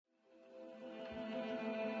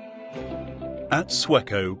At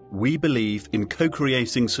Sweco, we believe in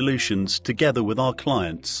co-creating solutions together with our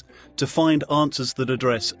clients to find answers that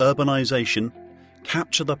address urbanisation,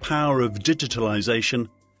 capture the power of digitalization,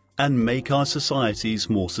 and make our societies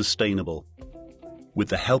more sustainable. With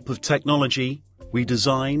the help of technology, we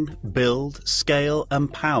design, build, scale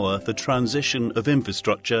and power the transition of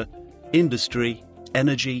infrastructure, industry,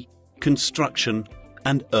 energy, construction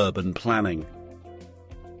and urban planning.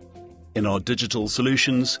 In our digital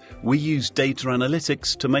solutions, we use data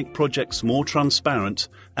analytics to make projects more transparent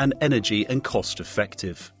and energy and cost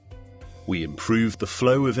effective. We improve the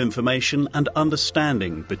flow of information and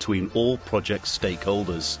understanding between all project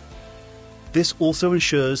stakeholders. This also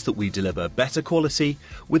ensures that we deliver better quality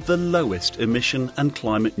with the lowest emission and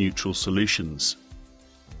climate neutral solutions.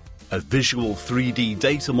 A visual 3D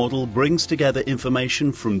data model brings together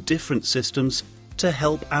information from different systems to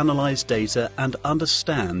help analyze data and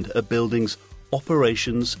understand a building's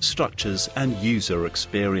operations, structures and user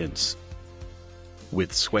experience.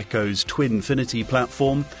 With Sweco's Twinfinity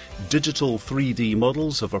platform, digital 3D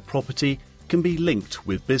models of a property can be linked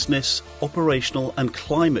with business, operational and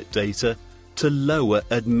climate data to lower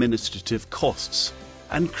administrative costs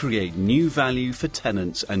and create new value for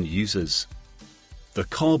tenants and users. The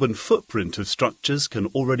carbon footprint of structures can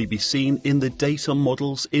already be seen in the data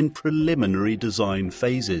models in preliminary design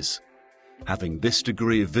phases. Having this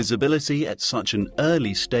degree of visibility at such an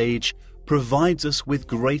early stage provides us with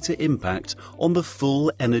greater impact on the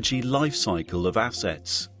full energy life cycle of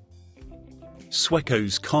assets.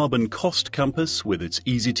 Sweco's Carbon Cost Compass, with its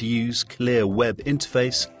easy-to-use, clear web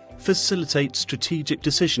interface, facilitates strategic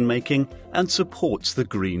decision-making and supports the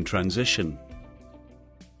green transition.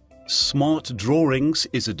 Smart Drawings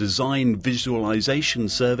is a design visualization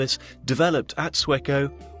service developed at Sweco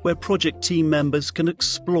where project team members can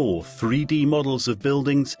explore 3D models of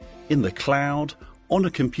buildings in the cloud, on a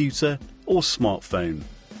computer or smartphone.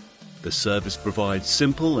 The service provides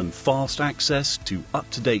simple and fast access to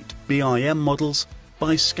up-to-date BIM models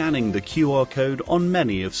by scanning the QR code on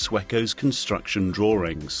many of Sweco's construction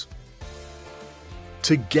drawings.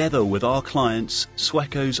 Together with our clients,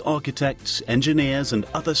 Sweco's architects, engineers and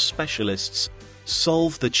other specialists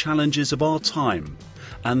solve the challenges of our time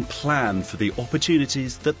and plan for the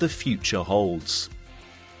opportunities that the future holds.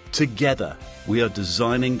 Together, we are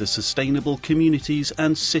designing the sustainable communities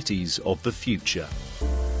and cities of the future.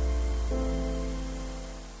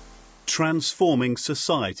 Transforming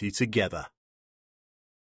society together.